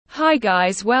Hi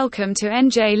guys, welcome to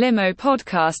NJ Limo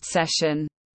podcast session.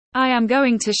 I am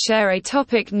going to share a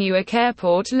topic: Newark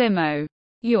Airport Limo.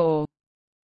 Your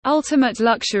ultimate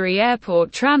luxury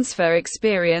airport transfer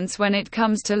experience when it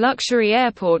comes to luxury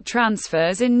airport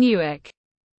transfers in Newark.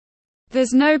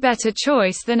 There's no better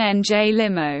choice than NJ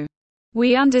Limo.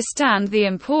 We understand the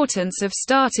importance of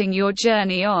starting your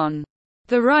journey on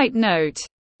the right note,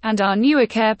 and our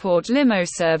Newark Airport Limo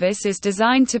service is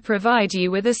designed to provide you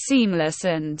with a seamless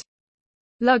and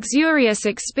luxurious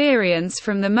experience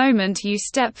from the moment you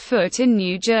step foot in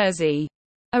New Jersey.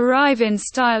 Arrive in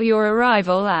style. Your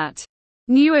arrival at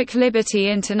Newark Liberty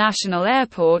International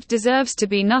Airport deserves to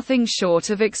be nothing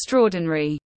short of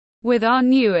extraordinary. With our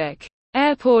Newark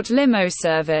Airport Limo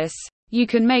service, you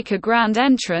can make a grand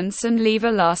entrance and leave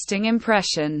a lasting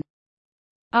impression.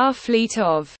 Our fleet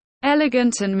of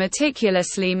elegant and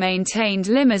meticulously maintained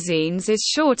limousines is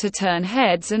sure to turn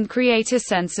heads and create a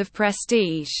sense of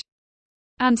prestige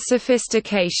and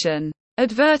sophistication.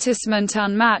 Advertisement: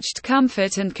 unmatched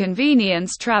comfort and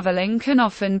convenience. Traveling can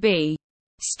often be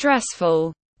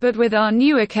stressful, but with our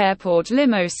Newark Airport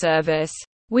Limo service,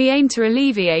 we aim to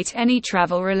alleviate any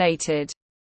travel-related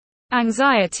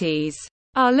anxieties.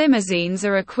 Our limousines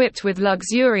are equipped with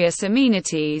luxurious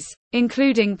amenities,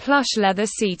 including plush leather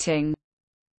seating,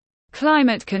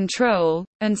 climate control,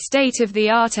 and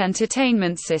state-of-the-art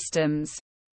entertainment systems.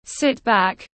 Sit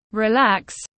back,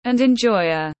 relax, and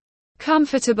enjoy a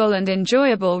comfortable and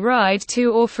enjoyable ride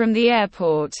to or from the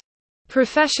airport.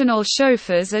 Professional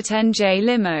chauffeurs at NJ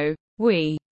Limo.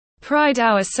 We pride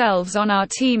ourselves on our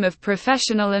team of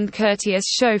professional and courteous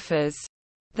chauffeurs.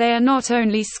 They are not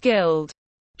only skilled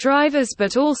drivers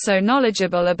but also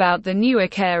knowledgeable about the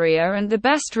Newark area and the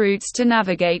best routes to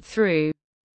navigate through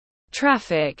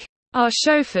traffic. Our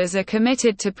chauffeurs are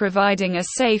committed to providing a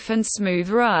safe and smooth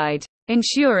ride,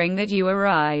 ensuring that you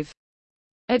arrive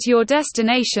at your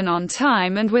destination on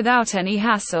time and without any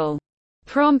hassle.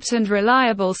 Prompt and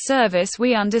reliable service.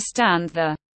 We understand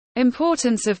the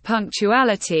importance of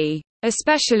punctuality,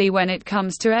 especially when it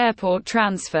comes to airport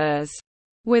transfers.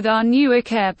 With our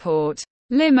Newark Airport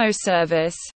Limo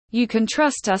service, you can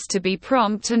trust us to be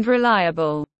prompt and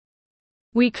reliable.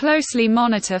 We closely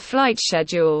monitor flight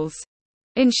schedules,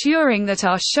 ensuring that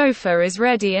our chauffeur is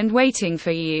ready and waiting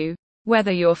for you,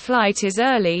 whether your flight is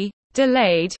early,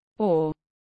 delayed, or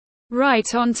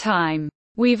right on time.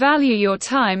 We value your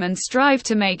time and strive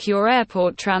to make your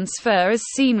airport transfer as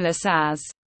seamless as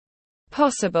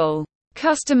possible.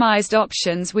 Customized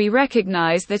options. We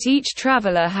recognize that each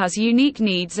traveler has unique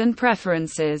needs and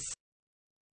preferences.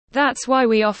 That's why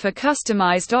we offer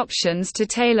customized options to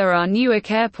tailor our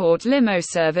Newark Airport Limo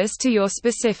service to your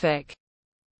specific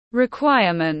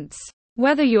requirements.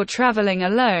 Whether you're traveling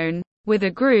alone, with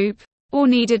a group, or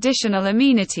need additional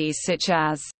amenities such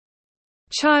as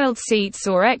child seats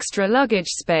or extra luggage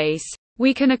space,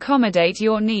 we can accommodate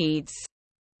your needs.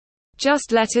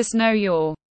 Just let us know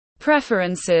your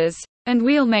preferences, and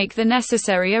we'll make the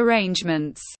necessary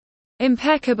arrangements.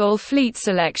 Impeccable fleet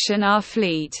selection. Our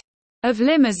fleet of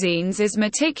limousines is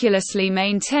meticulously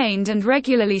maintained and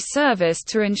regularly serviced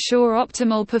to ensure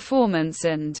optimal performance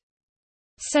and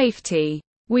safety.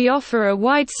 We offer a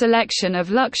wide selection of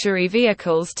luxury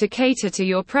vehicles to cater to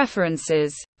your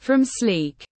preferences, from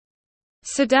sleek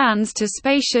sedans to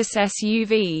spacious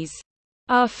SUVs.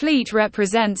 Our fleet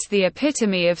represents the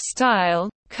epitome of style,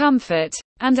 comfort,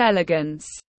 and elegance,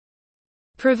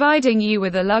 providing you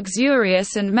with a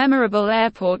luxurious and memorable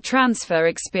airport transfer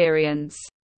experience.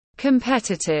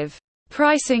 Competitive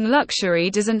pricing.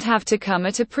 Luxury doesn't have to come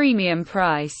at a premium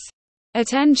price. At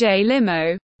NJ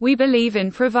Limo, we believe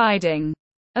in providing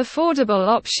affordable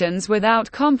options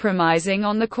without compromising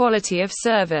on the quality of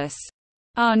service.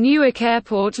 Our Newark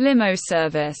Airport Limo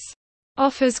service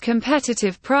offers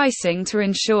competitive pricing to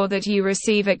ensure that you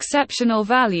receive exceptional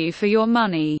value for your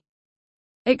money.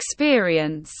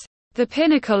 Experience the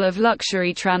pinnacle of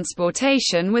luxury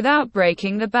transportation without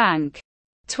breaking the bank.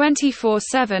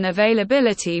 24/7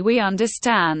 availability. We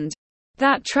understand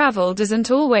that travel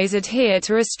doesn't always adhere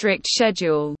to a strict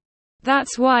schedule.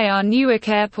 That's why our Newark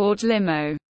Airport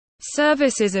Limo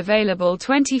service is available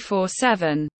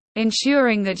 24/7,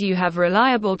 ensuring that you have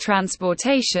reliable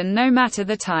transportation no matter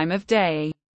the time of day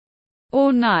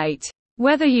or night.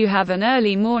 Whether you have an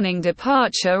early morning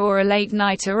departure or a late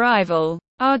night arrival,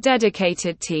 our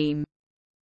dedicated team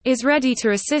is ready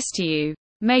to assist you,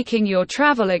 making your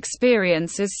travel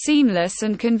experience as seamless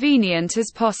and convenient as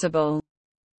possible.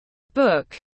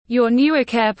 Book your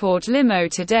Newark Airport Limo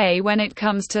today. When it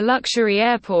comes to luxury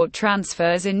airport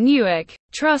transfers in Newark,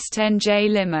 trust NJ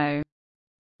Limo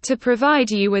to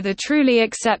provide you with a truly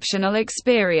exceptional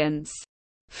experience.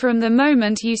 From the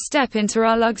moment you step into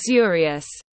our luxurious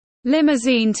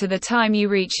limousine to the time you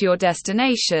reach your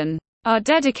destination, our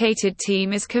dedicated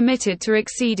team is committed to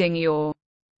exceeding your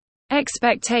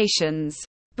expectations.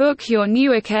 Book your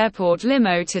Newark Airport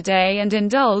limo today and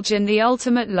indulge in the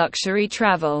ultimate luxury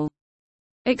travel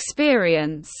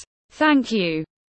experience. Thank you.